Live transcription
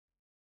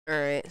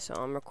Alright, so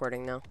I'm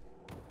recording now.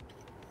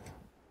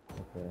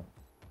 Okay.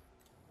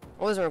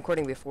 I wasn't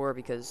recording before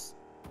because...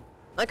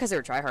 Not because they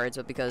were tryhards,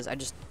 but because I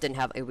just didn't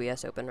have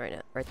OBS open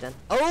right then.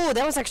 Oh,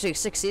 that was actually a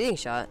sick seating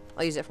shot.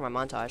 I'll use it for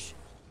my montage.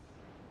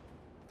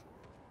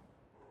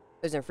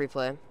 It was in free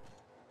play. How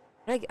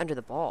did I get under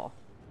the ball?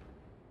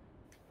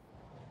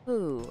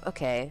 Ooh,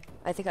 okay.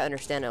 I think I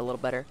understand it a little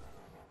better.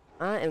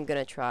 I am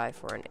gonna try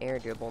for an air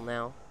dribble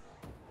now.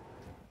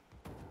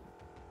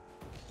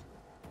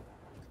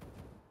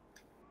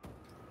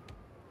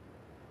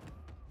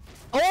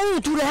 Oh,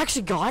 dude, I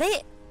actually got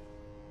it?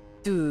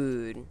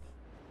 Dude.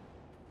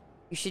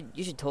 You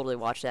should totally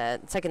watch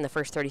that. It's like in the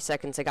first 30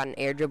 seconds I got an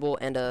air dribble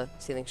and a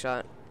ceiling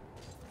shot.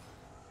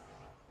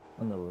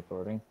 I'm not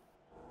recording.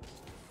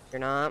 You're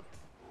not?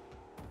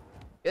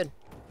 Good.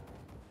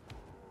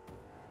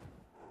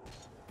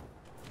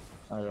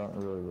 I don't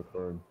really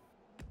record.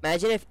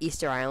 Imagine if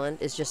Easter Island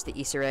is just the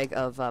Easter egg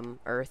of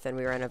Earth and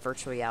we were in a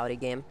virtual reality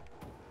game.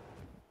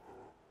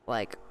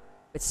 Like,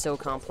 it's so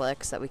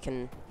complex that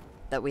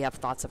we have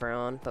thoughts of our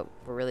own, but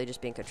we're really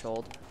just being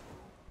controlled.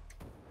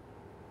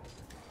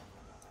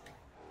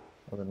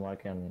 Well, then why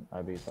can't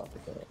I be thought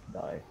to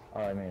die?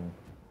 I mean...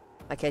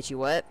 I catch you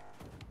what?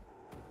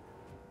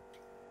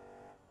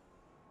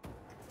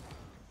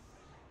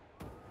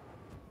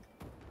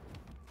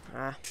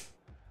 Ah.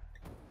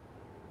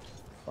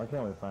 Why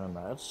can't we find a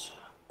match?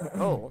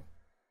 Oh.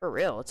 For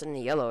real, it's in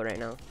the yellow right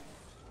now.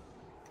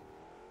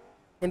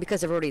 And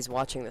because everybody's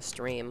watching the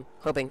stream,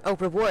 hoping, oh,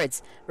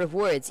 rewards!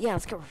 Rewards! Yeah,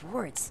 let's get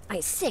rewards!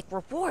 Nice, sick!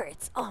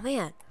 Rewards! Oh,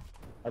 man!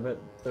 I bet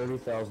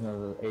 30,000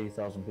 of the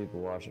 80,000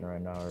 people watching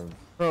right now are...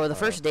 Bro, the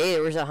first day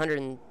there was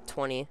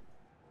 120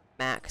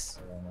 max.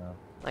 I don't know.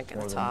 Like,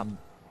 at the top.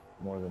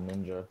 More than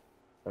Ninja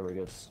ever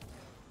gets.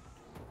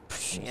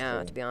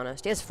 Yeah, to be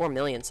honest. He has 4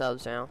 million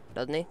subs now,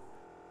 doesn't he?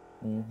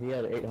 He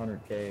had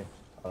 800k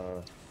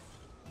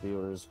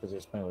viewers because he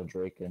was playing with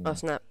Drake and... Oh,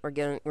 snap. We're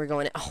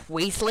going... Oh,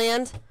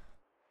 Wasteland?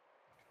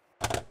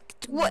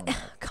 What?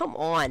 Come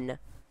on.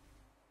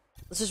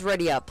 Let's just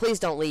ready up. Please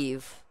don't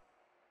leave.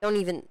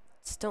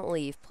 Just don't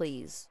leave,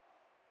 please.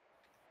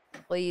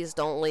 Please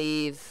don't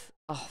leave.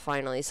 Oh,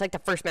 finally. It's like the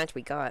first match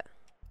we got.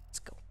 Let's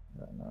go.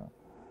 I don't know.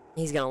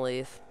 He's gonna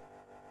leave.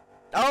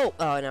 Oh!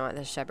 Oh, no,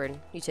 that's Shepard.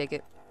 You take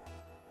it.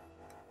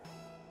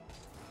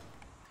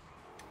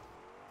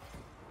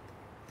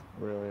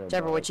 Really?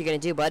 Shepard, what you gonna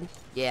do, bud?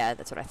 Yeah,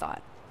 that's what I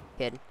thought.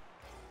 Kid.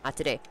 Not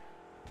today.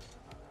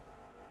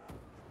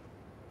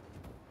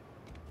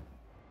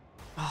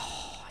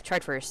 Oh, I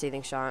tried for a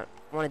seething shot.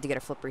 I wanted to get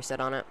a flip reset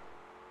on it.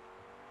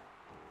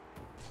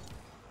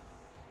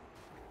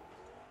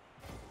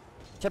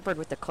 Shepard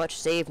with the clutch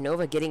save.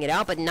 Nova getting it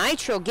out, but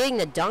Nitro getting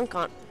the dunk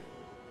on...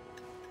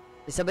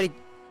 Did somebody...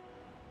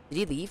 Did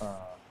he leave?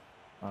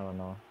 I don't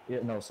know. Yeah,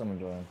 no, someone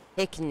joined.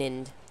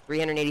 Hicknind.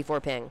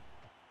 384 ping.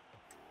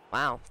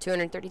 Wow.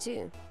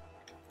 232.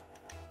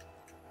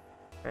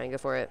 Alright, go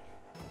for it.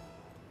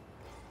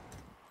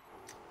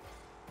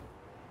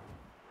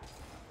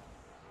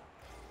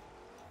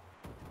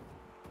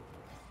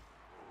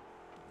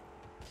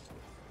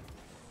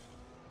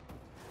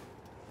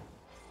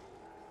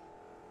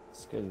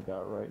 This kid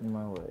got right in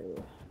my way.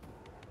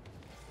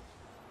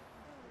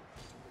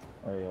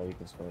 Oh yeah, you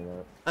can score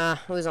that.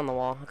 It was on the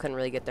wall. I couldn't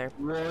really get there.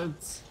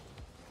 What?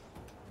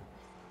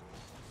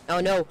 Oh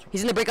no,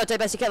 he's in the breakout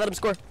type S. You can't let him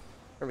score.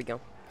 There we go.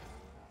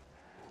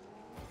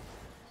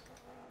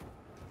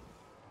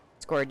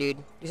 Score, dude.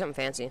 Do something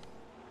fancy.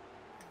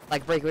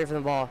 Like break away from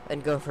the ball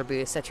and go for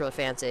boost. That's really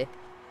fancy.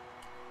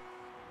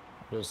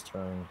 Just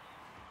turn.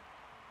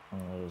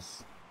 Oh,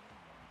 just...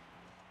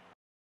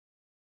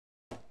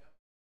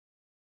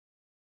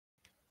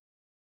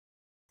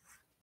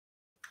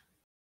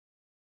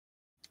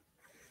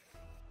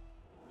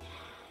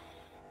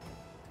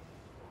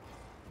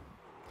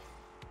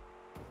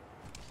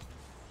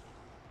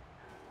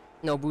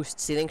 No boost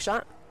ceiling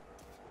shot.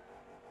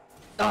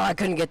 Oh, I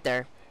couldn't get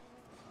there.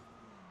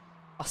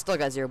 I still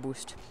got 0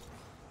 boost.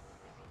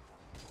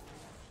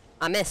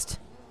 I missed.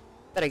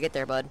 Better get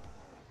there, bud.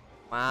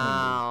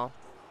 Wow.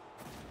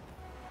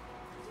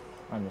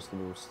 I missed the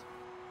boost.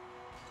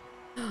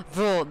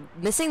 Bro,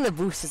 missing the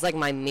boost is like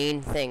my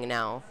main thing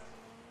now.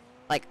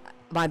 Like,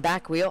 my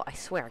back wheel, I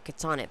swear, it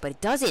gets on it, but it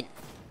doesn't.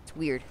 It's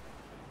weird.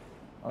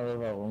 I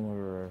love how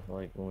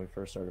when we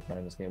first started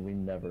playing this game, we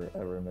never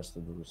ever missed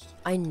the boost.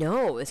 I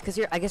know. It's because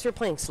I guess you're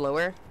playing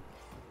slower.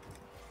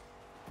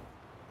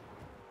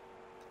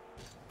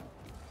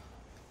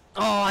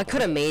 Oh, I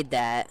could have made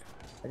that.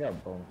 I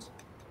got bumped.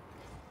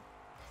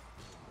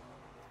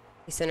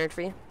 He centered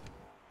for you.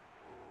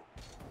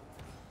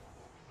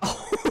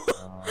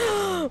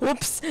 Oh.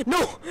 Whoops.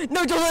 No,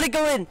 no, don't let it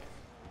go in.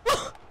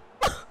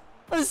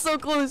 I was so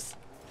close.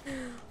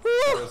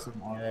 There's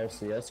some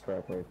RLCS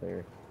crap right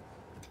there.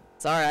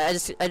 Sorry, I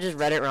just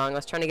read it wrong. I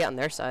was trying to get on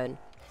their side,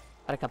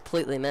 but I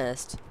completely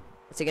missed.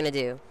 What's he gonna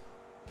do?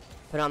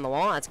 Put it on the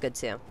wall? That's good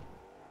too.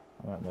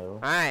 I don't know.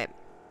 Alright.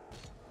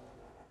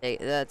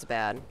 That's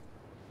bad.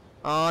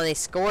 Oh, they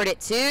scored it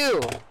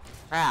too!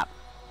 Crap.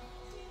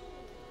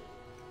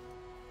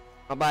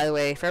 Oh, by the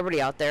way, for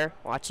everybody out there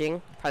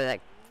watching, probably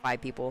like 5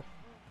 people,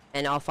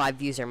 and all 5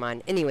 views are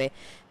mine. Anyway,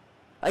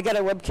 I got a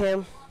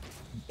webcam,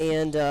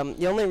 and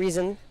the only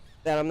reason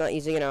that I'm not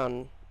using it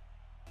on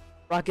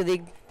Rocket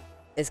League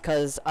is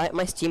because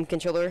my Steam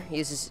controller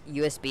uses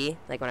USB,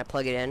 like when I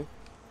plug it in,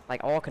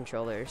 like all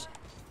controllers.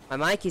 My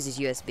mic uses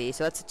USB,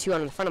 so that's the 2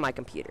 on the front of my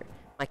computer.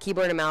 My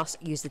keyboard and mouse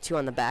use the 2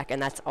 on the back,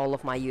 and that's all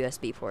of my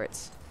USB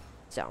ports.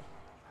 So,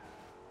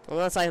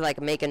 unless I like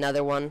make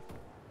another one,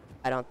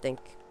 I don't think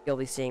you'll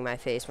be seeing my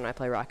face when I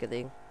play Rocket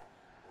League.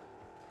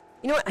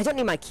 You know what? I don't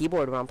need my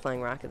keyboard when I'm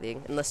playing Rocket League,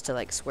 unless to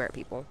like swear at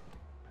people.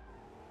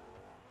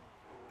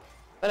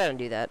 But I don't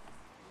do that.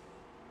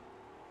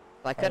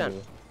 Well, I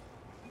couldn't.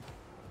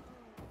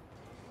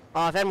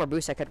 Oh, if I had more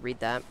boost, I could read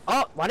that.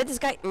 Oh, why did this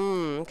guy?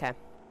 Okay.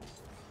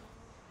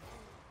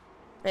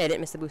 Hey, I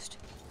didn't miss the boost.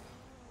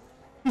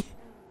 Did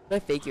I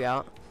fake you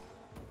out?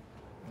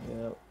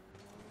 Yep.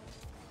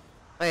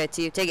 Okay,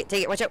 to you. Take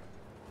it, watch out.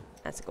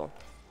 That's a goal.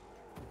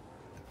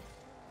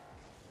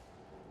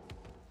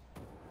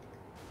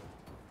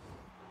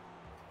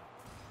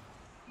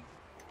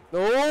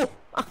 No!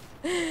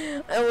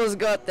 I almost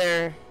got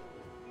there.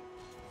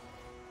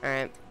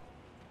 Alright.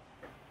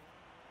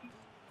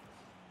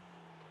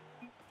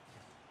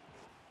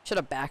 Should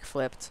have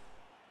backflipped.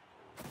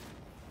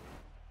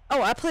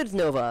 Oh, I played with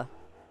Nova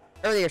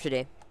earlier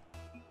today.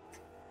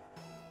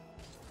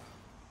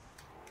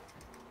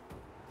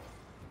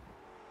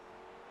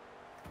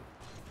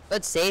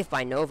 Good save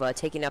by Nova,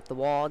 taking up the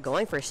wall,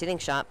 going for a shooting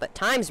shot, but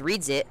Times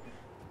reads it.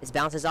 His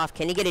bounces off.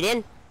 Can he get it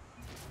in?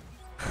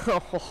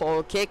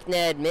 Oh, kick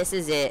Ned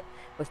misses it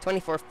with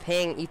 24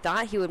 ping. You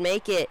thought he would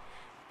make it.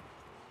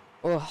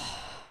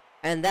 Oh,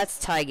 and that's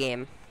tie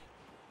game.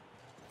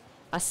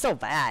 That's so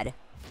bad.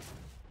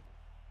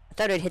 I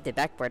thought I'd hit the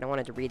backboard. I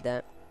wanted to read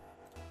that.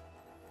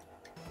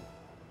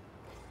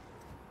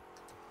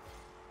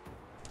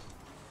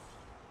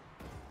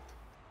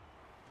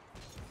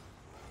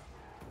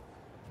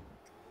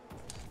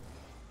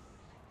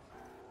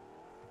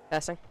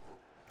 Passing.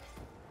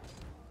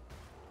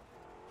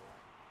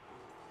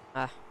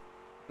 Ah,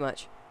 too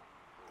much.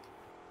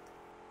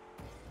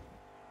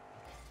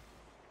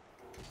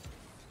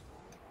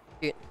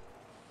 Shoot.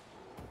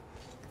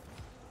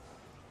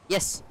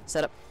 Yes,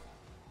 set up.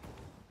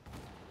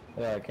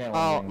 Yeah, I can't.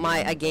 Oh,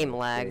 my game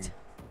lagged.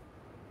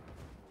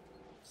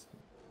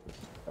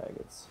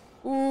 Faggots.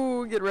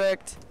 Ooh, get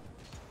wrecked.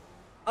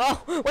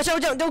 Oh, watch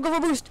out, don't go for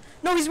a boost.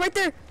 No, he's right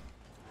there.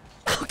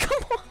 Oh,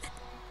 come on.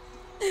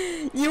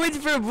 You went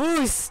for a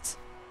boost.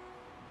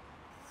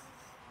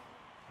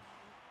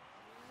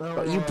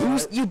 Oh,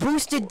 You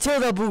boosted to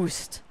the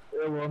boost.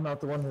 Yeah, well, I'm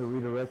not the one who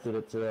redirected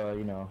it to,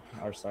 you know,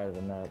 our side of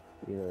the net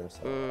either.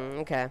 So.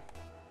 Okay.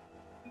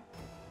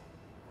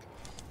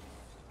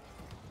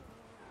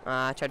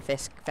 I tried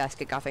fast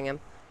kick offing him.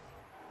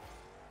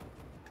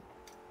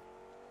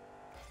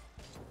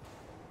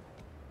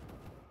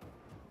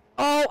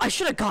 Oh, I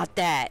should have got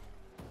that.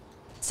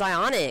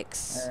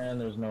 Psionics.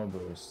 And there's no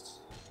boost.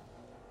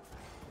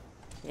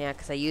 Yeah,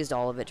 because I used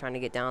all of it trying to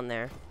get down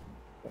there.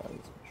 God,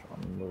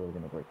 I'm literally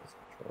gonna break this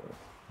controller.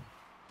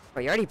 Oh,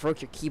 you already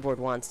broke your keyboard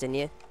once, didn't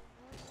you?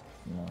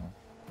 No,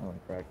 I only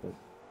cracked it.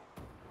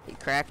 You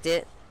cracked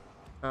it?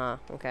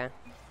 Okay.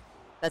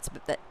 That's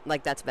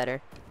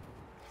better.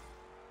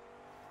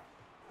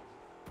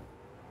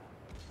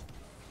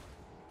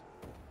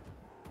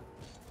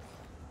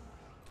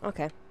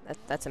 Okay,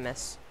 that's a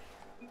miss.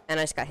 And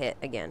I just got hit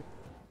again.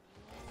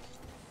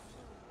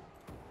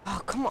 Oh,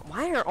 come on.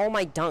 Why are all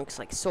my dunks,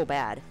 like, so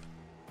bad?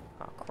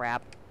 Oh,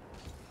 crap.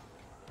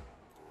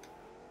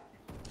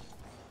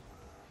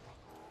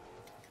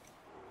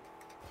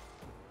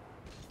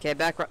 Okay,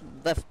 back,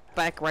 left,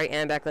 back, right,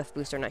 and back, left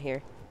booster not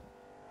here.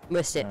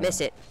 Missed it,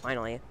 miss it,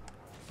 finally.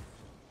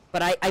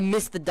 But I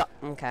missed the dunk.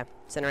 Okay,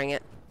 centering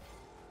it.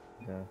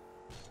 Okay.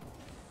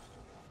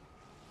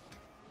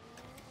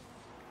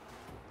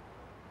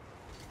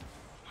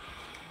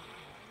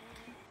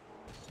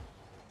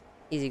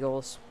 Easy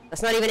goals.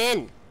 That's not even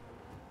in.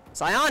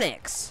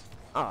 Psionics.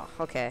 Oh,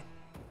 okay.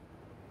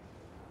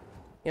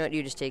 You know what?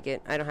 You just take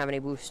it. I don't have any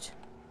boost.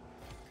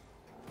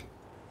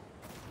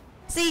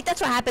 See,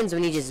 that's what happens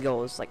when he just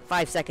goes. Like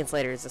 5 seconds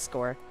later is the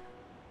score.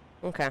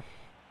 Okay.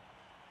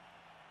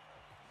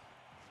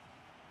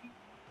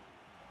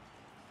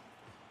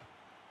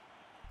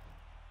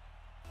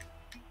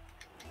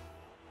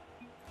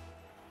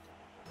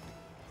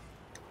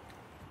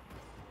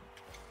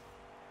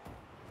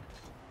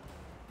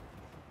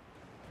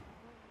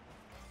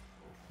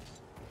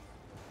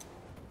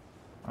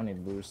 I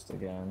need boost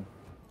again.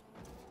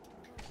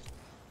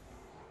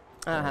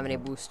 I don't have any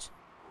boost.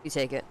 You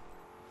take it.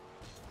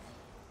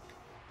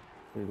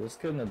 Dude, this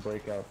couldn't have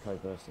breakout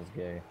type S is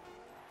gay.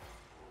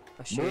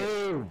 Oh shit.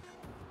 Move!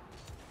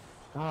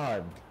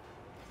 God.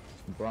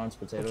 Bronze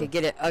potato. Okay,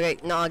 get it. Okay,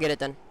 no, I'll get it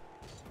then.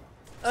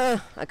 I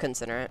couldn't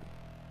center it.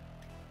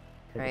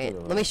 Alright,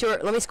 let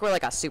me score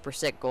like a super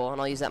sick goal,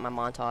 and I'll use that in my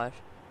montage.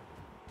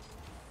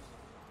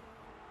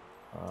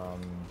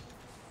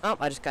 Oh,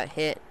 I just got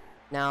hit.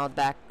 Now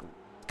back.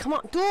 Come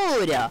on,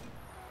 dude!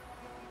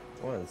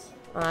 Was.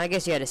 I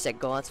guess you had a sick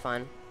goal. That's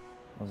fine.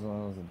 As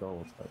long as a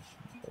double touch.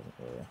 It doesn't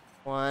really.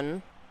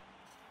 1.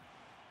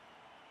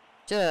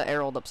 Just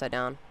arrowed upside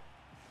down.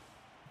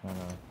 I don't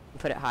know.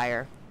 Put it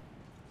higher.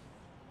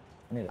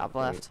 I need a Top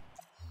crate. left.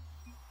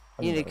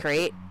 I You need a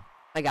crate? crate.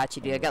 I got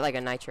you, dude. I got like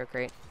a nitro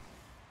crate.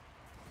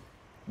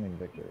 I mean,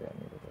 Victor, yeah, I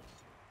needed it.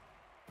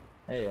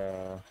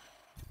 Hey,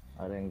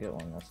 I didn't get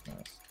one. That's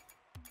nice.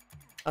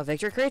 Oh,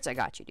 Victor crates? I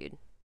got you, dude.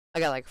 I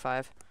got like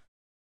 5.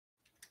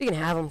 You can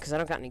have them because I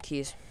don't got any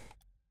keys.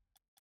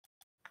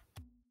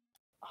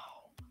 Oh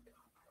my god,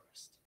 my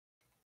wrist.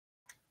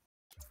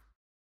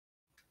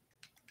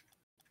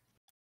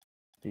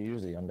 Do you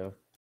use the Undo?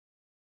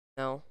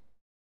 No.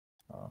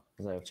 Oh,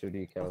 because I have 2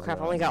 decals. Oh crap,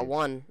 I only got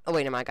 1. Oh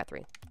wait, no, I got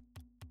 3.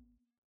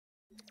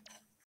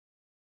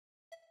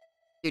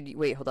 Dude,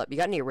 wait, hold up. You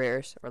got any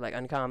rares or like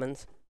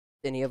uncommons?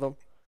 Any of them?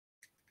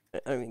 I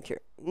don't even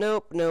care.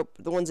 Nope, nope.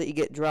 The ones that you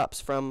get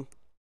drops from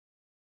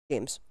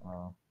games.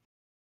 Oh.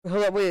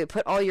 Hold up, wait,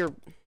 put all your... Do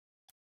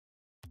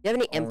you have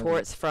any All of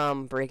imports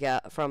from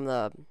Breakout, from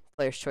the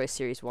Player's Choice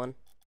Series 1?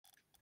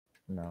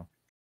 No.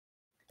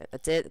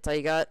 That's it? That's all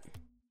you got?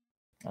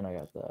 And I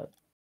got that.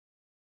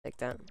 Take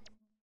that.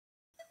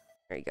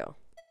 There you go.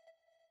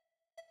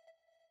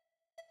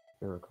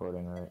 You're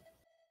recording, right?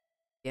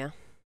 Yeah.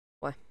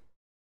 Why? I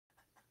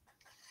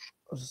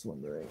was just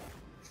wondering.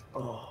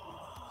 Oh.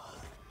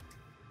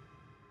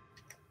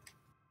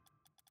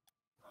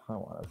 I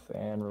want a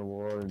fan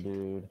reward,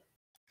 dude.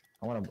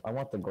 I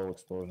want the goal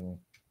explosion.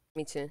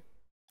 Me too.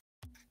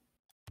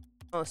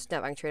 Oh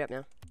snap, I can trade up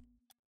now.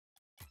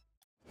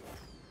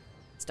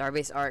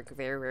 Starbase Arc,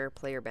 very rare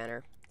player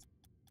banner.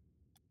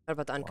 What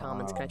about the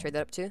uncommons? Can I Wow. trade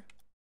that up too?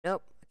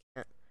 Nope, I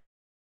can't.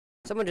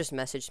 Someone just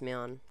messaged me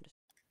on...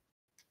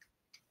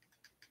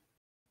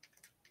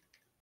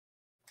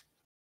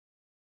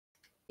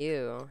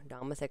 Ew,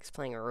 Domithic's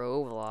playing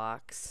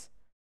Roblox.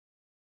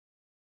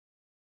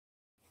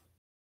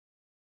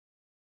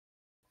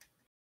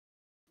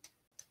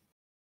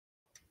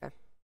 Okay,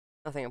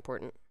 nothing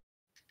important.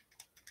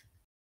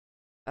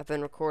 I've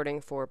been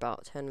recording for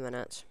about 10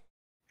 minutes.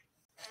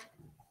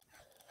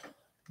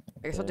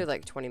 I guess I'll do Okay.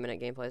 like 20-minute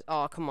gameplays.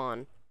 Oh, come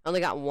on. I only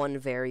got 1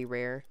 very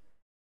rare.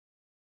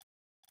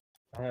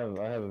 I have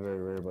a very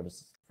rare, but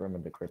it's from a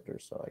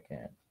decryptor, so I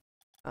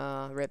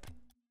can't. Rip.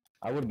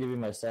 I would give you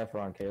my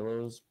Saffron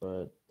Kalos,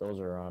 but those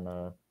are on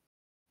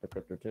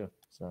decryptor too.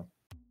 So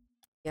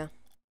Yeah.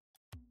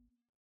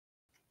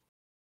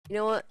 You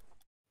know what?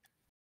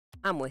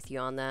 I'm with you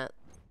on that.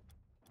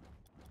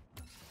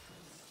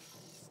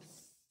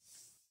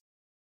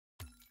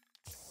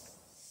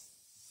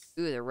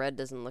 Ooh, the red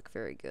doesn't look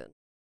very good.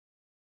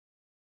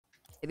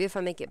 Maybe if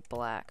I make it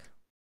black.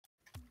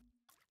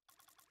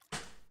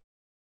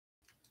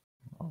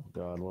 oh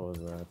god, what was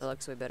that? That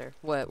looks way better.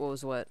 What? What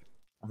was what?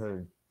 All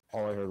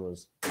I heard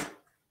was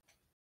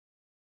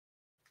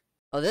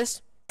Oh,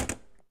 this?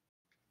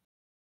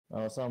 oh,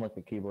 it sounded like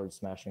the keyboard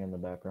smashing in the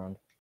background.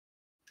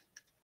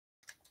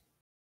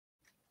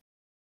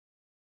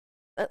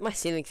 My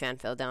ceiling fan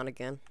fell down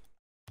again.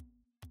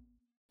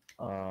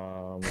 I'm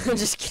I'm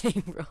just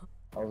kidding, bro.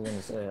 I was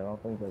gonna say I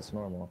don't think that's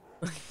normal.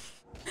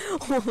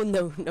 Oh,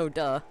 no, no,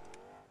 duh.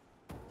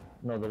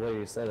 No, the way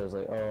you said it was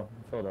like, oh,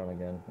 it fell down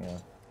again. Yeah,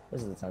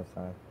 this is the 10th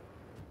time.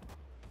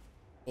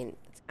 I mean,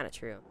 it's kind of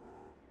true.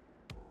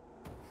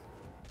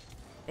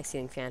 My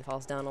ceiling fan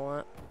falls down a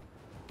lot.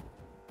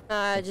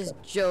 Just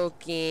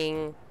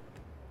joking.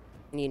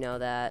 You know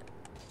that.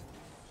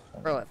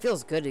 Bro, it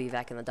feels good to be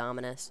back in the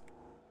Dominus.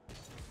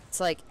 It's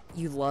like,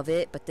 you love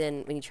it, but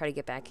then when you try to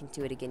get back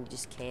into it again, you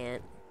just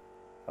can't.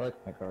 I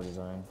like my car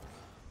design.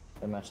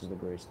 It matches the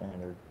gray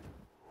standard.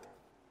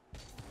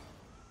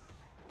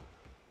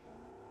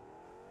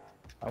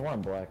 I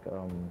want black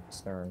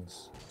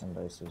sterns and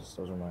dices.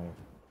 Those are my.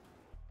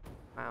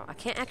 Wow, I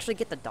can't actually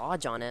get the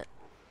dodge on it.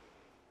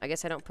 I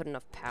guess I don't put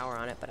enough power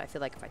on it, but I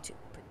feel like if I put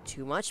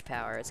too much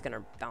power, it's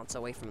gonna bounce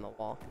away from the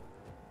wall.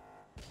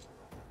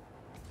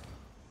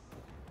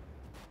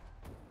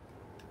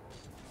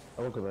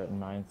 I woke up at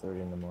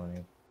 9:30 in the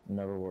morning.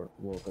 Never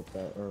woke up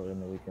that early in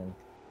the weekend.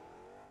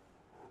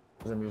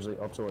 Cause I'm usually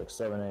up till like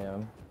 7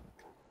 a.m.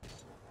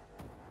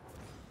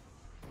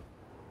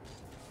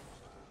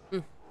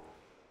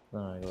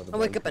 Then I go to I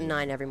wake bed up at 'cause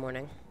 9 every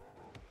morning.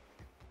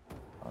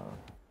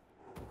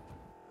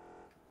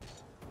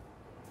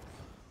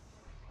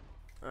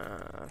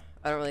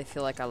 I don't really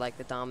feel like I like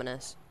the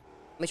Dominus.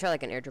 Let me try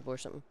like an air dribble or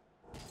something.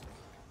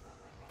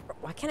 Bro,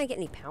 why can't I get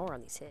any power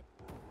on these hits?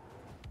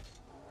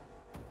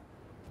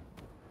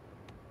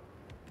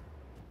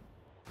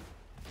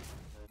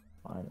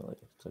 Finally,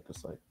 it took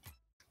us like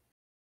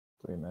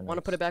 3 minutes. Want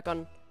to put it back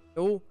on?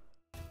 No.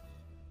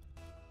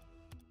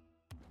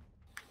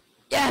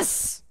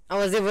 Yes! I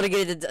was able to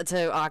get it to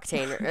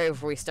Octane right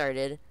before we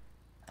started.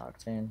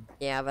 Octane.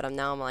 Yeah, but I'm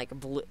like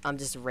blue. I'm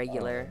just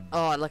regular.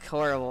 Oh, it looked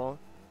horrible.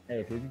 Hey,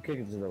 if you could kick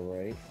it to the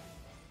right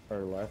or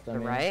left, I The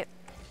mean. right?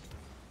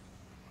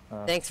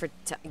 Thanks for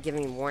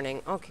giving me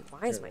warning. Okay,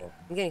 why is You're my... welcome.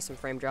 I'm getting some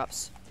frame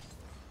drops.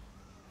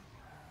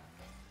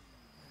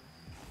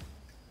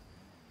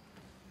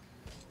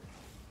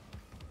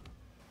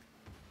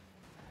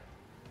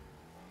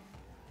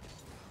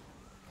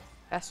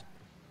 Pass.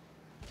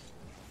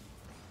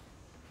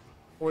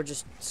 Or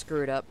just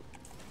screw it up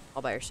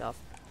all by yourself.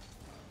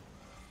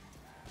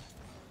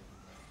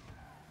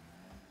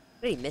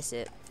 How did he miss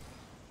it?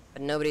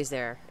 But nobody's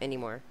there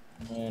anymore.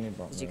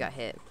 Because you got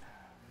hit.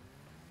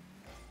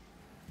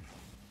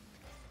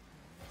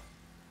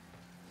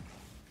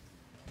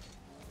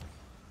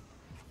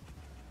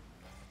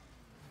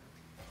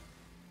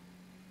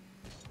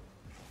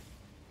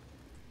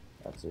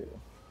 That's it.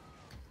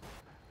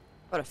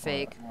 What a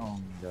fake. Oh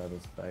my god,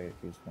 this faggot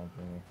keeps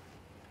bumping me.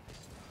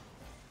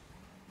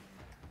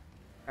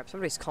 Crap,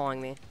 somebody's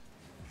calling me.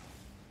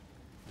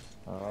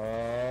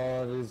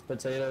 Oh, these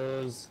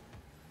potatoes.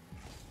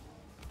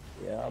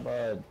 Yeah,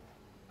 bud.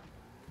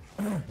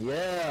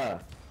 Yeah.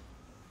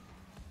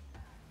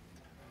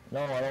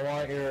 No, I don't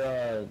want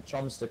your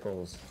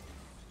chumstickles.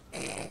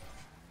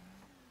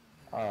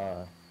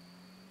 Oh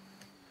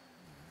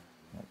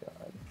my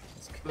god.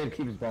 This kid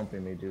keeps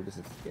bumping me, dude. This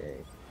is gay.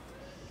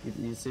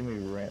 You see me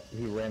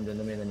he rammed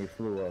into me and then he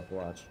flew up,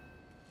 watch.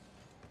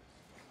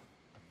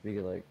 We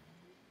could like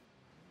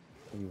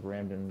he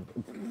rammed in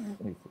and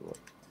he flew up.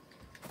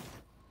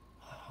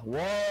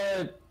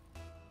 What?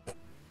 Oh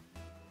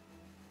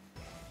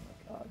my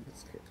god,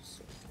 this kid is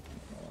so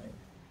annoying.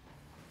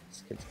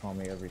 These kids call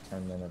me every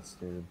 10 minutes,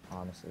 dude.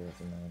 Honestly, it's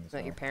annoying. Is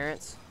that your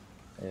parents?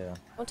 Yeah.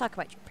 Don't talk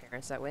about your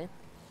parents that way.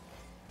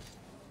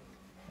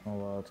 Oh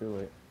well, too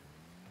late.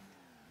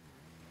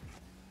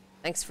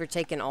 Thanks for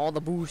taking all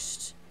the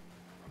boost.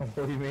 What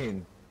do you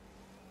mean?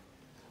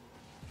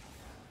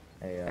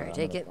 Hey, Alright,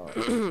 take it.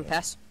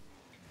 Pass.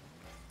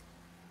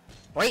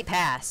 Great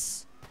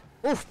pass.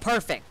 Oof,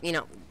 perfect. You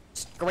know,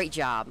 just great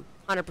job.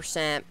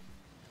 100%.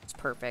 It's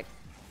perfect.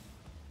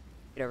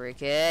 Get over here,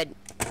 kid.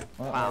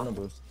 Wow. No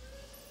boost.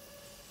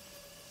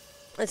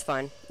 It's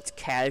fine. It's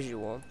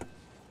casual.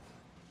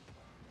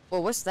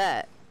 Well, what's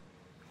that?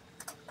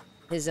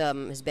 His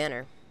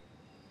banner.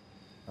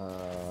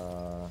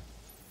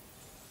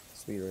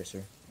 Speed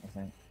racer, I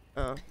think.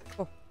 Oh,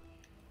 cool.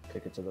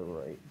 Kick it to the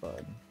right,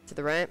 bud. To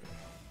the right.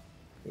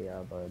 Yeah,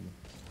 bud.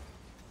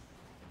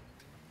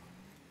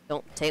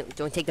 Don't take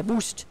the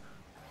boost.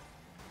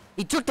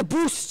 He took the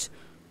boost.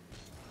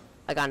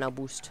 I got no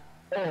boost.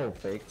 Oh,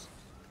 faked.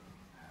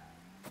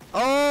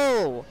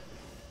 Oh!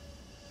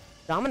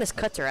 Dominus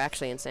cuts are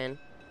actually insane.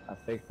 I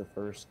faked the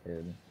first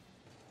kid.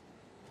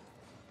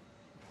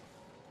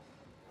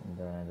 And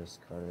then I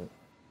just cut it.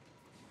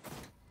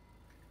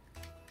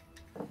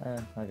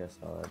 I guess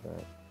I'll add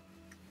that.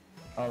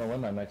 I don't know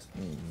when my next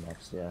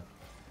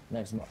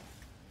month.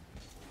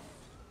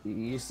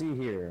 You see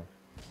here,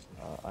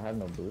 I have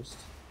no boost.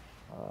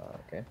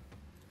 Okay.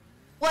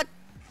 What?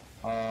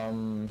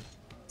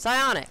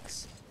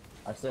 Psionics.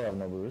 I still have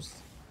no boost.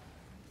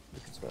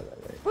 You can spell that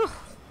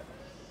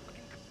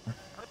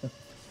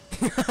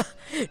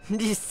right.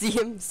 Do you see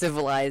him?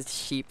 Civilized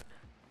sheep.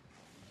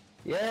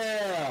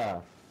 Yeah!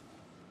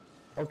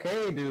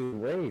 Okay, dude,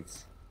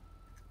 wait.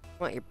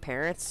 What, your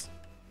parents?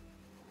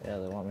 Yeah,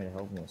 they want me to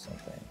help them with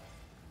something.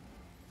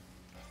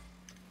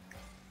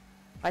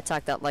 I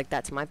talked out like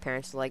that to my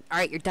parents. They're like,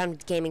 alright, you're done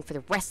with gaming for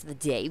the rest of the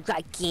day. You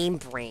got game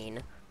brain.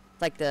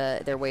 It's like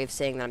their way of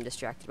saying that I'm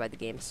distracted by the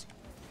games.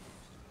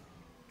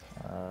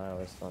 I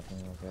was talking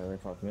like that. They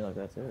talk to me like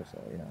that too, so,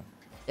 you know.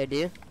 They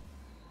do?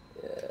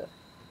 Yeah.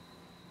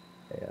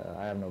 Yeah,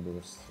 I have no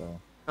boost, so.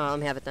 Oh, let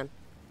me have it then.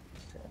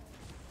 Okay.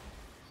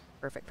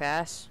 Perfect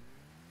pass.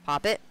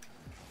 Pop it.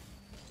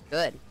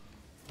 Good.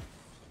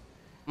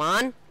 Come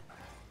on.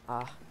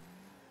 Ah.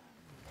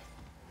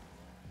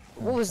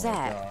 What was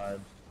that?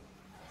 God.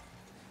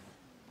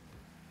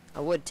 I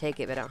would take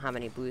it, but I don't have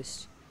any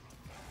boost.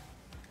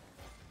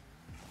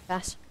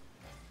 Pass.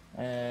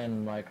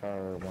 And my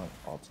car went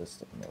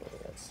autistic mode.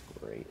 That's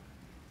great.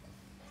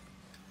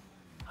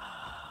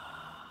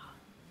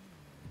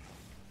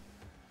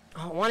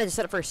 Oh, I wanted to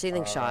set up for a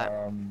ceiling shot.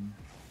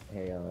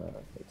 Hey,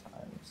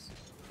 times.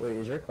 Wait,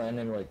 is your clan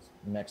name like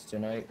next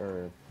tonight,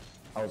 or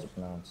how is it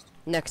pronounced?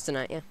 Next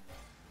tonight, yeah.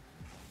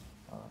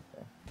 Oh,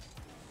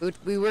 okay.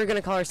 We were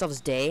gonna call ourselves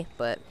Day,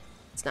 but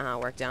it's not how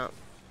it worked out.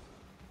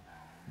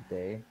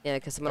 Day? Yeah,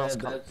 because someone else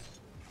called.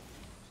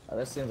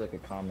 That seems like a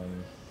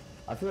common.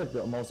 I feel like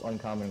the most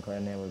uncommon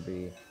clan name would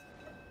be.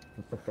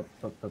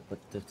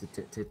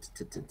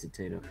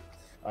 Potato.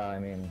 I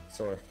mean,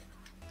 Sora.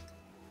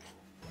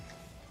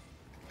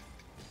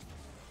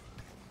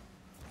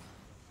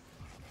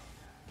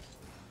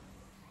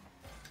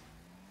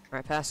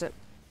 Alright, pass it.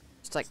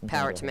 Just like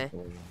power it to me.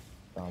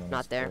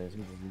 Not there.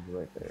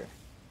 Right there.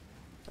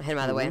 I hit him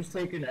out of the way. Who's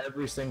taking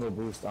every single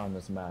boost on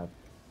this map?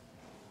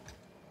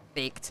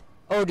 Baked.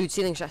 Oh, dude,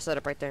 ceiling shot set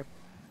up right there.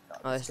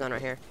 Oh, there's none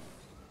right here.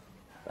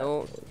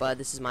 Oh, bud,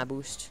 this is my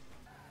boost.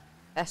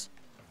 S.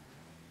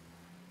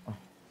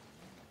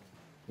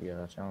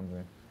 Yeah, challenge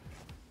me.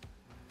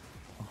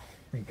 Oh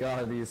my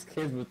god, these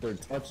kids with their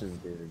touches,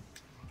 dude.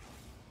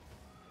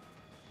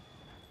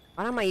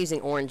 Why am I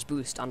using orange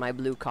boost on my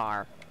blue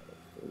car?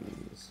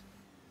 Please.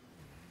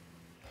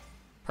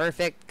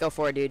 Perfect. Go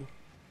for it, dude.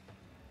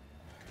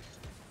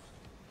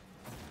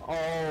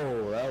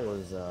 Oh, that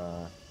was,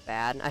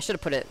 bad. I should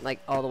have put it like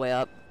all the way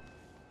up.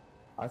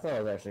 I thought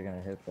I was actually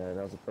gonna hit that.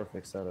 That was a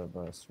perfect setup,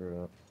 but I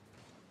screwed up.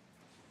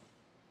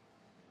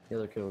 The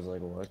other kid was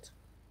like, what?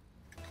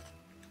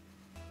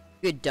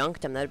 You had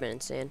dunked him, that'd been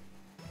insane.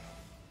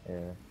 Yeah.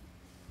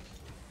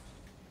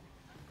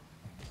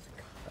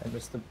 I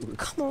missed the boost.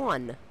 Come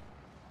on.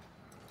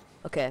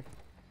 Okay.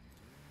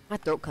 My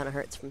throat kind of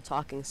hurts from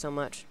talking so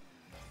much.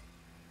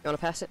 You wanna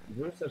pass it? Is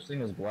there such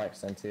thing as black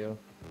Sentio?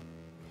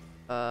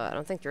 I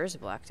don't think there is a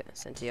black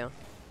Sentio.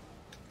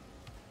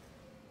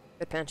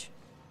 Good pinch.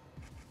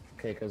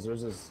 Okay, because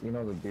there's this, you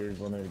know, the Beard's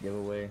limited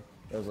giveaway.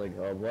 It was like,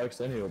 black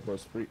Sentio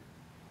plus free.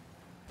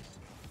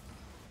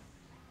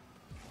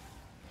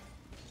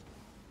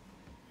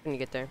 When you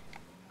get there.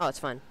 Oh, it's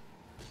fine.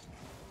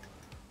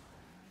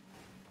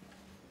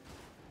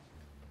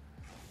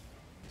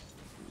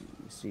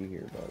 You see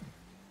here, bud.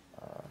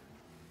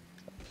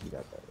 You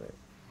got that right.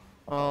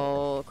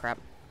 Oh, crap.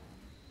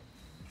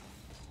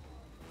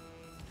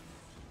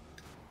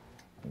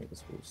 I need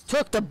this boost.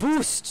 Took the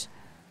boost!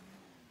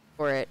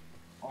 For it.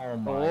 Oh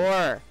my.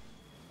 Or.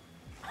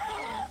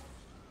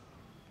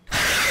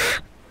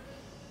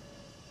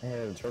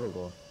 Hey, the turtle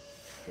go.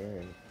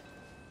 Scary.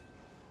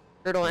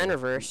 Turtle and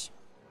reverse.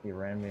 He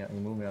ran me, he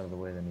moved me out of the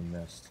way, then he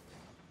missed.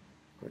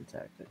 Great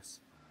tactics.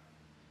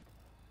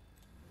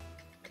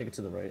 Kick it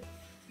to the right.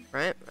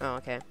 Right? Oh,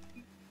 okay.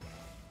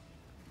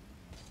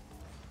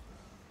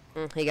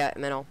 He got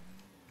middle.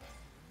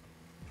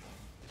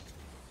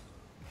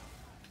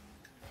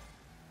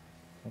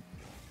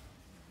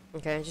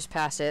 Okay, just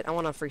pass it. I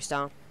want to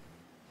freestyle.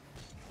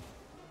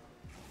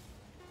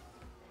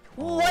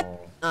 What?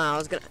 Oh. I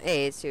was gonna.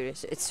 Hey, it's dude.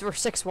 It's we're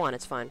 6-1.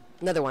 It's fine.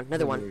 Another one.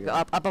 Another one. Go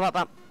up, up, up, up,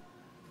 up.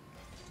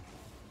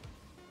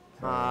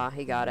 Ah,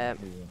 he got it.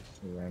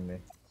 He ran me.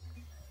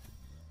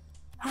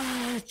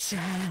 Ah,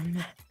 Jam.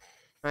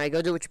 All right,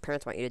 go do what your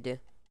parents want you to do.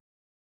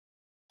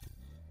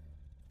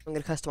 I'm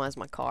gonna customize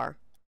my car.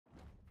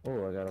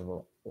 Oh, I got a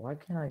vote. Why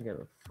can't I get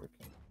a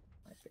freaking?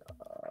 My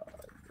God,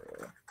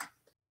 bro.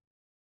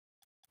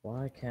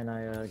 Why can't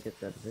I get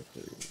that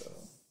victory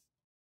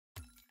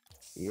though?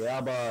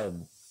 Yeah,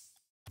 bud.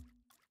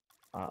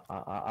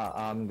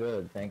 I'm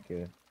good, thank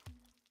you.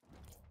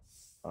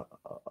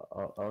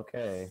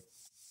 Okay.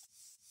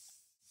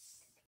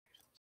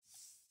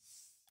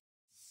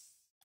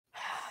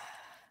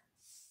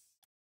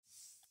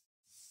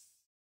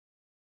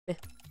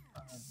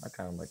 I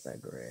kind of like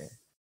that gray.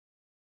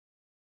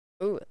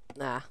 Ooh,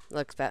 nah,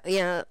 looks bad.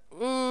 Yeah,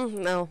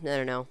 no.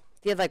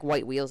 If you have like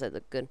white wheels, that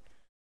look good.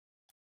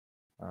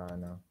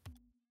 No.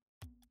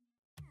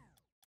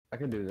 I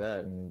could do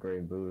that in gray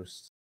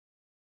boost.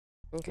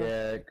 Okay.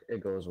 Yeah,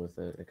 it goes with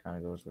it. It kind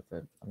of goes with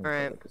it. I'm gonna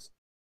Alright. like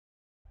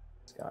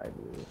sky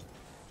blue.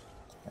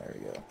 There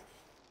we go.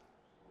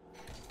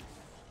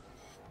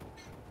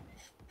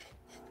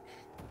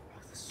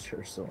 This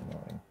chair's so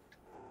annoying.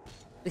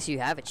 At least you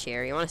have a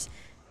chair. You want to?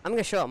 I'm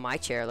gonna show what my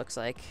chair looks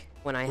like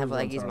when I have Please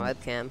like don't use tell my me.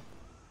 webcam.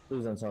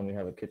 Please don't tell me you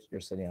have a kitchen.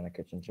 You're sitting on a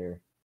kitchen chair.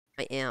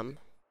 I am.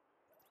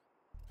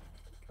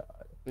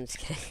 God. I'm just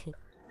kidding.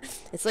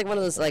 It's like one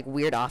of those like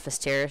weird office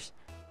chairs,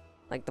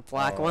 like the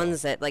black Oh.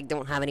 ones that like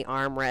don't have any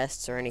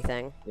armrests or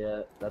anything.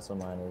 Yeah, that's what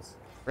mine is.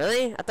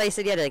 Really? I thought you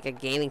said you had like a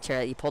gaming chair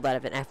that you pulled out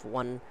of an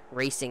F1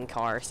 racing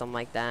car or something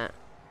like that.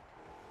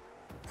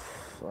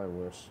 I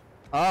wish.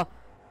 Oh,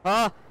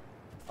 oh,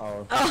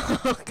 Oh,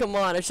 oh! Come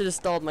on! I should have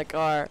stalled my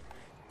car.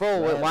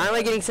 Bro, Yeah, why am I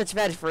yeah. getting such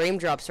bad frame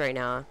drops right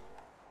now?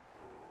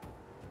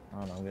 I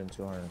don't know. I'm getting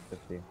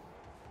 250.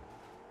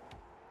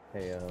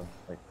 Hey,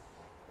 like.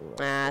 Ooh,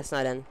 Nah, it's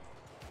not in.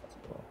 that's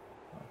cool.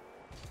 Oh.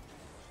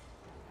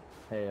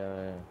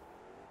 Hey,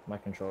 my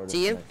controller To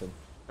you? disconnected.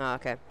 Oh,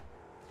 okay.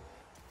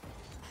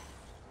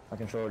 My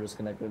controller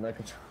disconnected. My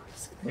controller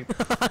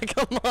disconnected.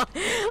 Come on!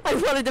 I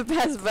wanted to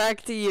pass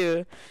back to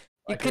you.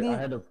 You couldn't. I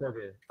had to plug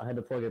it. I had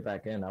to plug it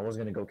back in. I was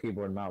gonna go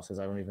keyboard and mouse because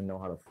I don't even know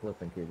how to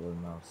flip in keyboard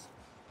and mouse.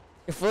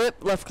 You flip,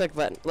 left click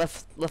button,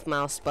 left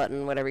mouse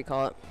button, whatever you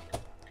call it.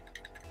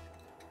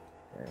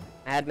 Okay.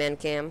 Admin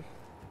cam.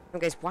 Oh,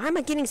 guys, why am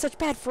I getting such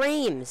bad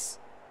frames?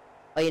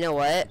 Oh, you know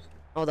what?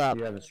 Hold up. Do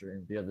you have the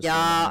stream? Do you have the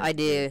Yeah, stream? I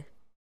do.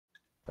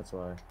 That's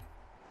why.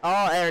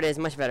 Oh, there it is.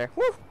 Much better.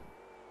 Woo!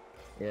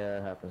 Yeah,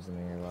 it happens to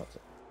me a lot.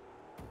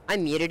 I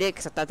muted it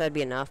because I thought that'd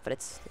be enough, but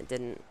it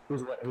didn't.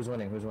 Who's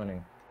winning? Who's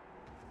winning?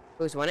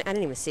 Who's won it? I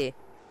didn't even see.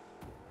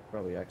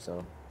 Probably XL.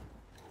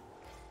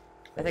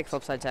 I think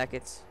flipside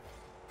tackets.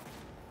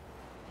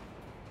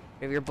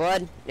 Maybe your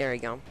blood. There we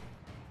go.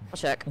 I'll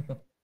check.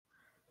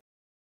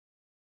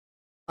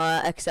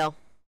 XL.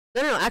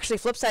 No. Actually,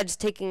 Flipside's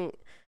taking.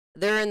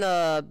 They're in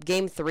the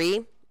game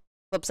 3.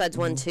 Flipside's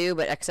 1-2,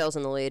 but XL's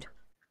in the lead.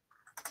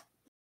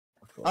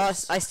 Oh,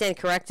 I stand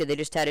corrected. They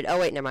just added. Oh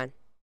wait, never mind.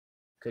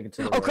 Kick it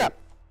to the Oh right. crap!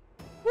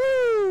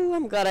 Woo!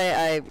 I'm glad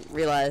I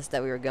realized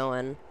that we were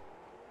going.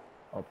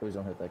 Oh, please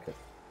don't hit that kick.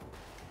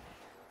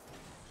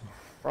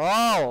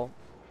 Bro!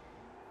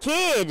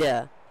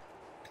 Kid!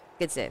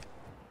 Good save.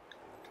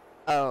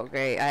 Oh,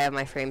 great. I have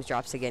my frames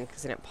drops again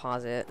because I didn't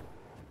pause it.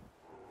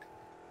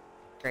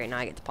 Great, now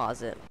I get to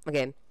pause it.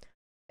 Okay.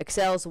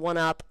 Excel's 1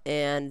 up,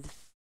 and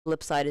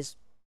Flip side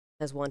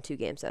has won 2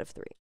 games out of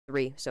 3.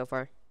 3 so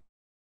far.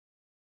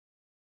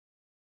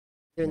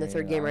 They're in the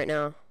third game right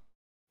now.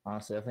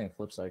 Honestly, I think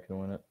Flipside can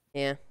win it.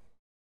 Yeah.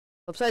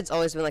 Flipside's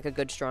always been like a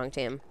good, strong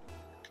team.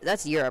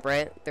 That's Europe,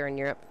 right? They're in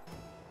Europe.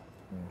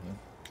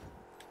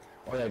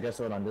 Oh yeah, guess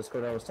what? On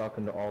Discord, I was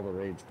talking to All the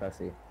Rage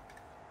Pessy.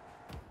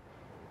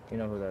 You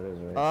know who that is,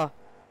 right?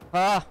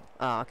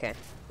 Oh, okay.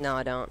 No,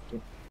 I don't.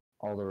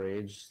 All the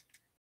Rage,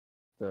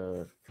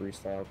 the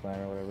freestyle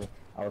clan or whatever.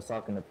 I was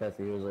talking to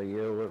Pethy. He was like,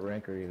 "Yo, what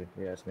rank are you?"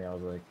 He asked me. I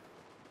was like,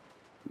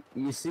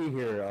 "You see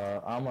here,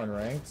 I'm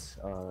unranked,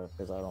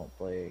 because I don't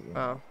play." You know.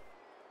 Oh.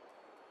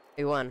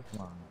 He won.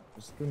 Come on,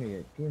 just give me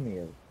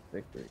a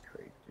victory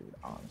crate, dude.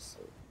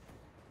 Honestly.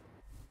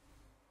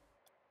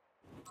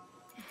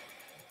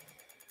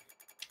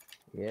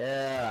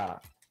 Yeah.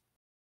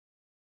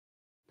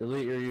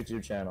 Delete your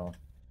YouTube channel.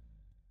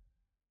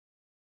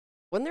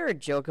 Wasn't there a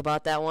joke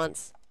about that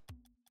once?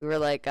 We were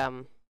like,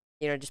 you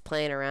know, just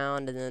playing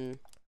around, and then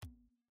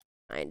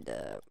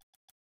kinda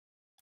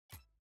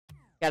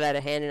got out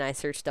of hand, and I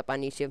searched up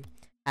on YouTube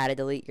how to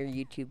delete your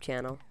YouTube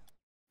channel.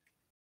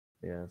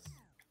 Yes.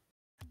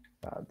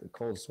 God, the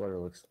cold sweater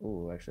looks.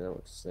 Ooh, actually, that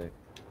looks sick.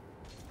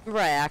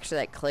 Remember, I actually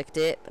like clicked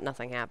it, but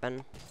nothing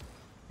happened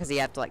because you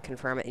have to like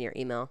confirm it in your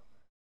email.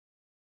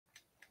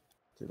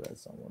 Too bad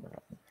something would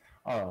happen.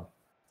 Oh,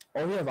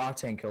 you have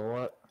Octane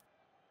Kilowatt?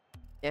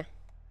 Yeah.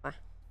 Why? Oh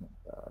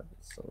my God,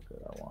 it's so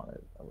good. I want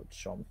it. I would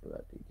show him for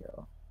that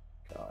decal.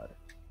 God.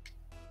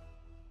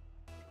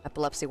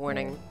 Epilepsy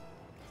warning.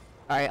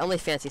 Alright, only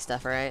fancy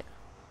stuff, alright?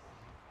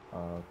 Oh,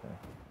 okay.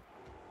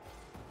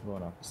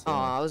 Going off the Oh, ceiling.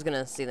 I was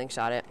gonna ceiling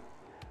shot it.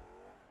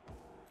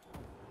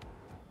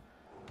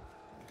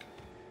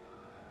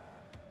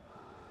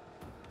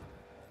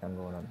 I'm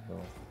going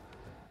uphill.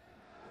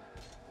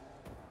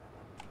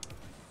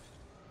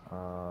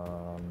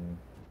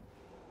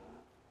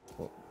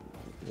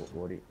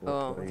 What do you?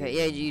 Oh, what are okay. you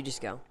Yeah, doing? you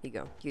just go. You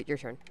go. Your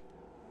turn.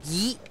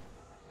 Yeet.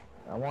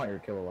 I want your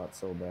kilowatt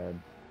so bad.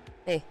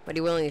 Hey, what are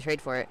you willing to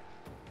trade for it?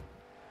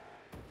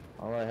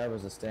 All I have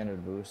is a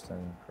standard boost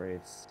and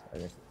crates.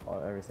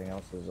 Everything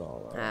else is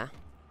all. Ah.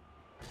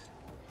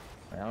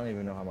 I don't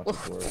even know how much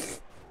it's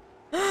worth.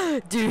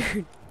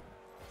 Dude.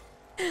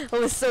 That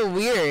was so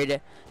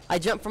weird. I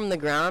jumped from the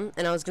ground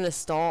and I was gonna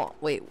stall.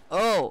 Wait.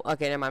 Oh.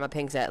 Okay. Never mind. My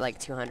ping's at like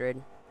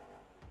 200.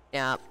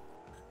 Yeah.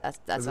 That's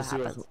what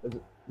happens.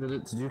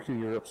 Did you queue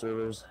Europe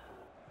servers?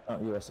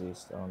 US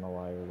East. I don't know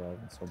why you're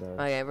lagging so bad.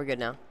 Okay, we're good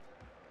now.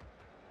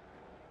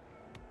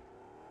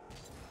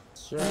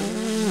 Shit.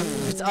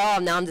 Oh,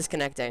 now I'm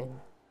disconnecting.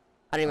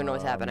 I don't even know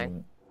what's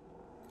happening.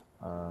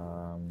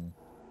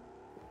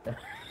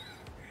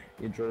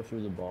 You drove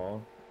through the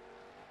ball.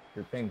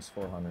 Your ping's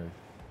 400,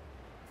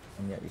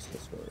 and yet you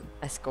still scored.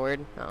 I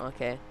scored? Oh,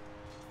 okay.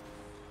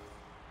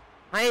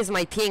 Why is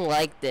my ping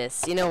like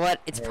this? You know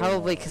what? It's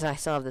probably because I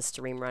still have the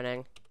stream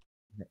running.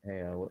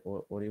 Hey,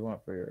 what do you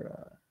want for your,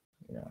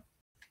 you know,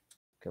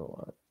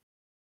 kilowatt?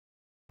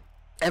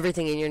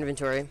 Everything in your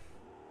inventory.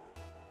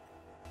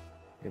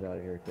 Get out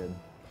of here, kid.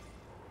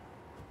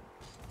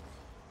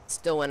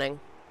 Still winning.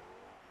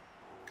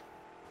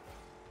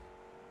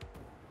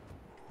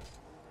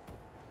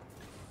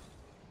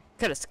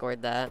 Could have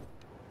scored that.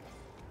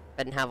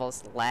 I didn't have all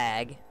this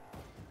lag.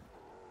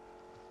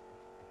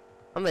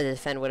 I'm gonna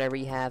defend whatever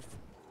you have.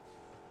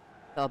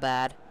 Feel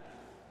bad.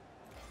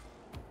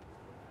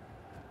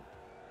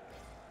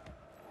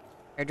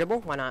 Air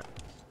dribble? Why not?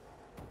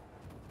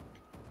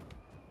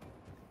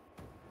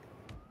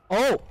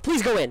 Oh!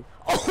 Please go in!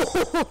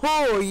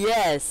 Oh,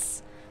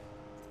 yes!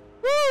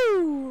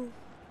 Woo!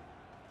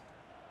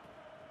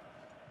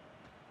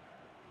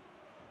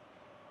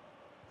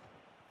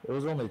 It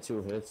was only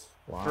 2 hits.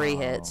 Wow. 3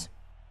 hits.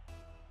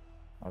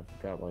 I've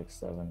got like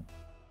 7.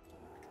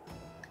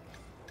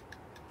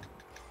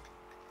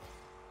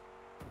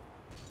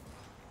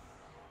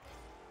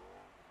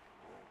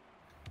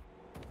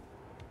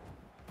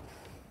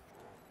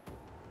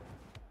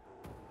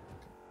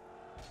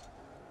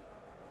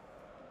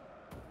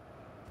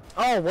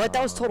 Oh, what?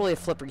 That was totally a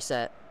flip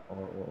reset.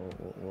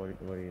 What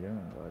are you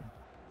doing, bud?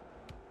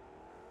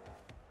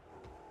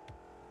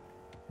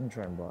 I'm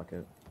trying to block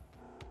it.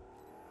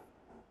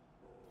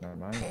 Never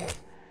mind.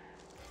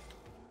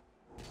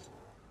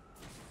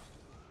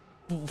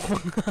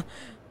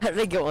 How did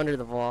I go under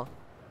the wall?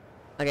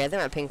 Okay, I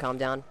think my ping calmed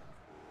down.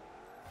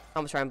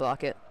 I'm gonna try and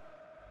block it.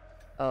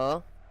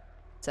 Oh.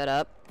 Set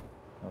up.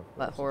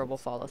 But horrible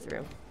follow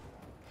through.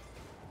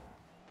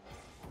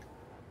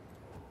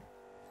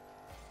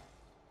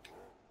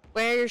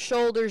 Wear your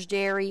shoulders,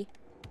 Jerry.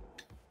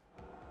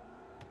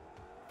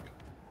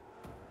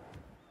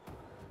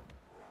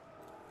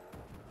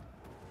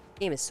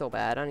 Game is so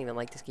bad. I don't even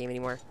like this game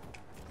anymore.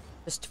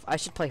 I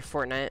should play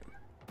Fortnite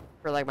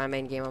for like my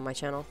main game on my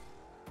channel.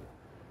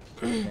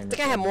 I think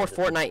I have more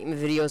Fortnite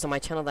videos on my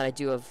channel than I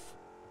do of.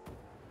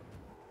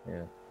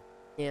 Yeah.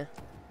 Yeah.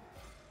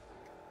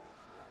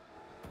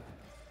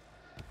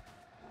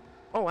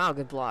 Oh wow,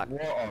 good block.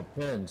 What a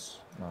pinch.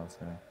 No, it's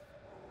gonna.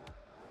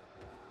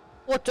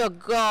 What a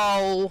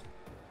goal!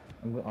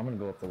 I'm gonna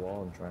go up the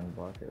wall and try and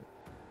block it.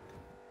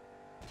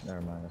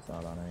 Never mind, it's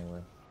not on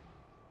anyway.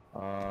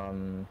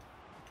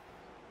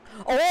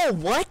 Oh,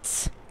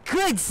 what?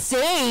 Good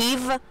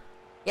save!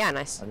 Yeah,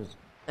 nice.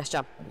 Nice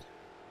job.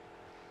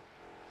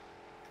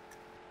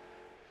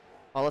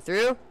 Follow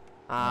through?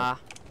 Ah.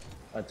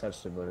 I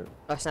touched it, but it...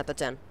 Oh, snap,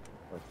 that's in.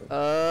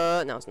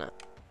 No, it's not.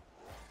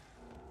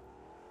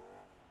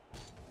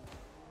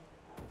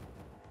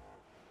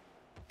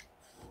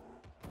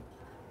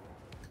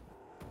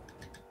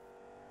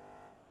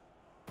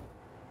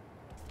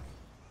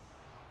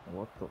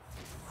 What the...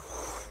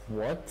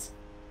 What?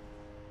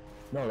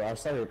 No, I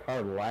saw your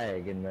card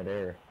lag in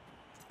midair.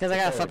 Because I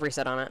got a flip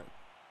reset on it.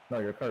 No,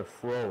 your card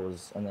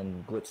froze and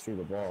then glitched through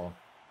the ball.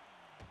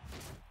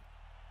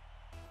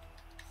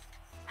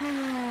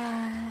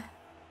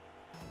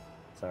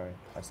 Sorry,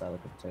 I sound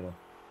like a potato.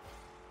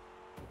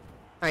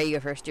 Alright, you go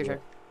first. Your turn.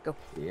 Go.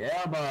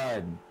 Yeah,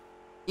 bud!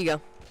 You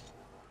go.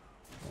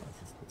 Oh,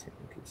 this potato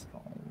keeps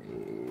calling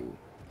me.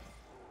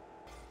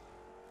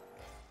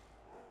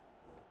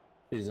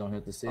 Please don't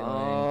hit the ceiling.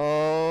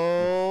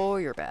 Oh,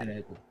 you're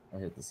bad. I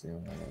hit the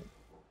ceiling. Alright.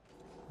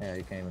 Yeah,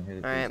 you can't even hit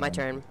it. Alright, my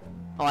turn.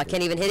 Oh, I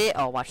can't even hit it?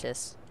 Oh, watch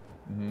this.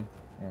 Yeah,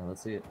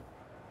 let's see it.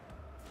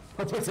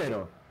 A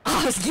potato!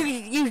 Oh,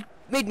 you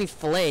made me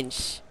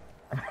flinch.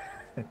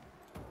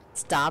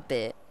 Stop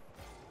it.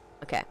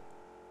 Okay.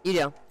 You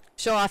do.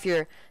 Show off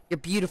your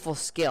beautiful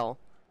skill.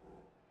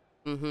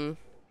 Because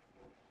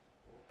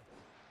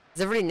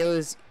everybody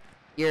knows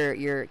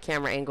your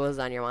camera angles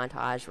on your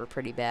montage were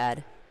pretty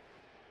bad.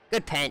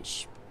 Good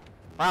pinch.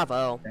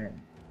 Bravo.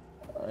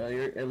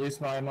 At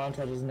least my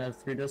montage doesn't have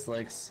 3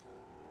 dislikes.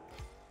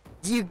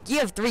 You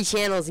have 3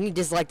 channels and you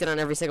disliked it on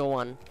every single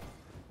one.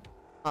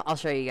 I'll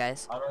show you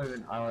guys.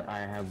 I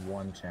have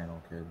 1 channel,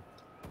 kid.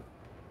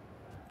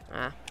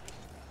 Ah.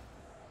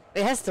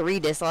 It has 3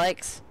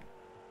 dislikes.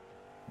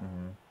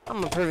 I'm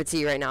gonna prove it to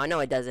you right now. I know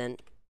it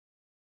doesn't.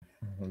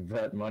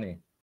 Bet money.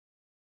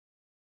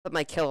 But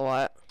my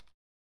kilowatt.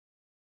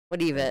 What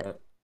do you bet?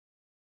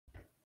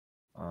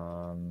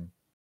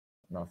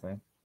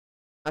 Nothing.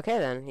 Okay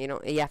then,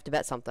 you have to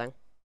bet something.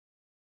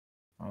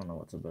 I don't know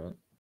what to bet.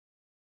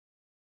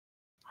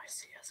 My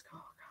CSGO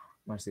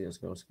account. My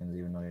CSGO skins,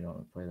 even though you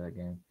don't play that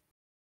game.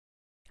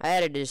 I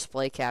added a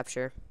display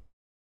capture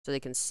so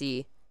they can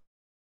see.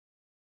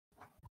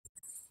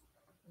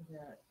 Is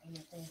there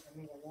anything for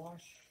me to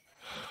wash?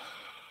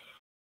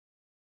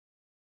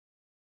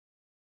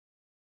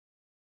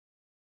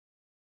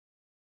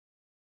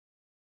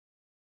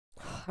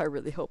 I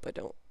really hope I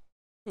don't.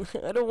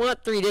 I don't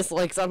want 3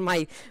 dislikes on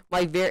my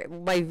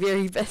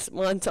very best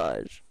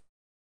montage.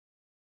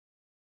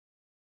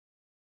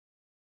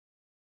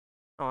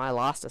 Oh, I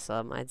lost a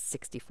sub. I had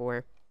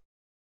 64.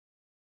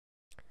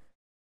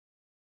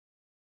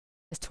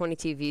 It's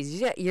 22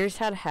 views. Yours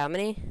had how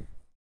many?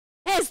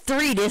 It has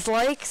 3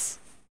 dislikes.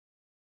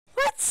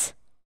 What?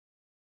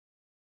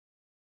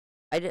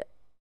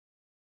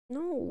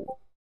 No.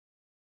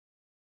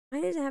 I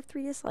didn't have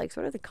 3 dislikes.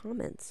 What are the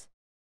comments?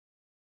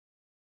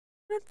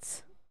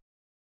 What?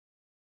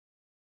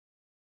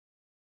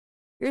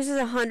 Yours is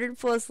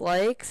 100+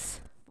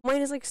 likes.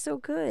 Mine is like so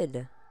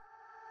good.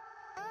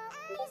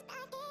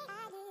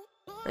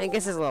 I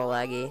guess it's a little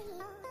laggy.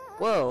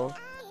 Whoa.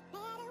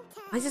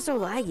 Why is it so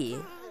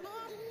laggy?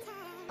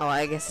 Oh,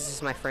 I guess it's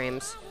just my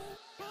frames.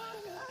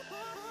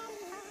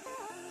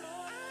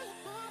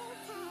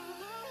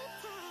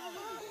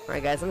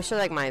 Alright guys, let me show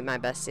like my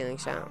best ceiling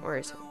shot. Where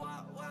is it?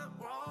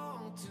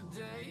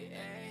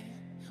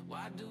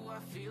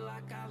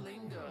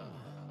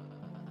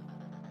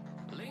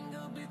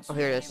 Oh,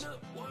 here it is.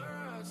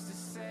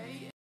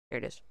 Here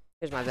it is.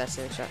 Here's my best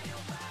ceiling shot.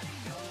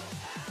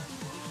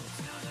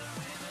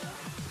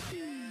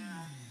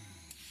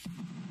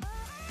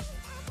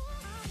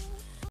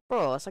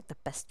 Bro, that's like the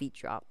best feet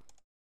drop.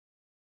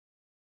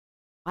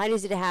 Why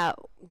does it have...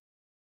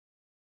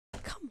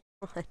 Come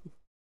on.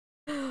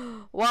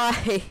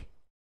 Why?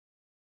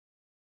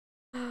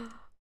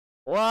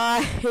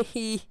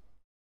 Why?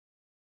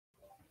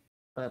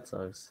 That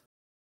sucks.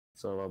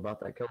 So about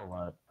that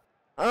kilowatt.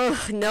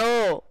 Oh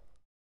no!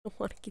 I don't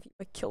want to give you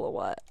my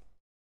kilowatt.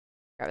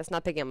 Alright, it's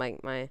not picking up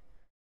my...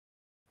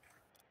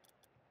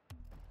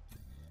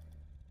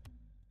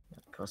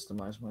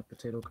 Customize my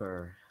potato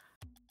car.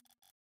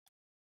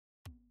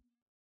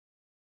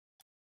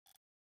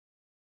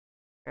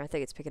 I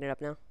think it's picking it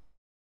up now.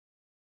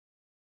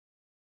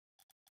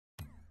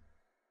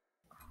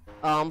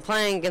 Oh, I'm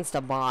playing against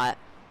a bot.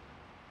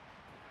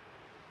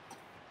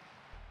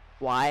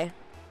 Why?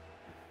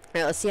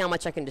 Alright, let's see how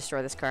much I can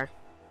destroy this car.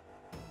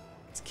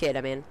 This kid,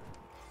 I mean.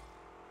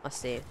 Let's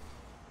see.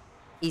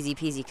 Easy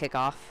peasy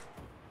kickoff.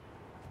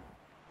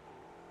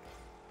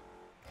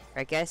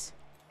 Right, guys?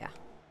 Yeah.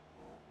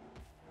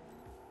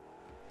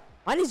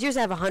 Why does yours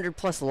have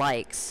 100+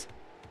 likes?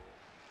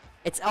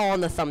 It's all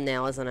on the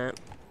thumbnail, isn't it?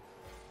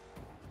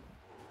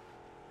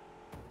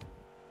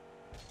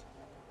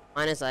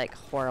 Mine is like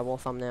horrible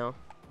thumbnail.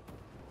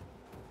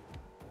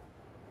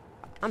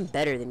 I'm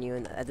better than you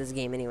at this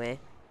game anyway.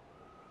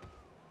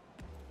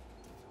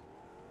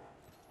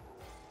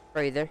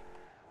 Are you there?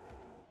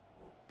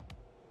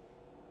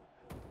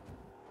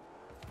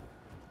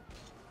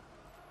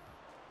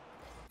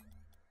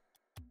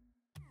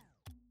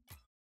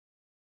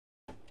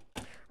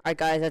 Alright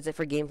guys, that's it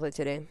for gameplay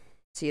today.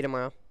 See you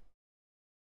tomorrow.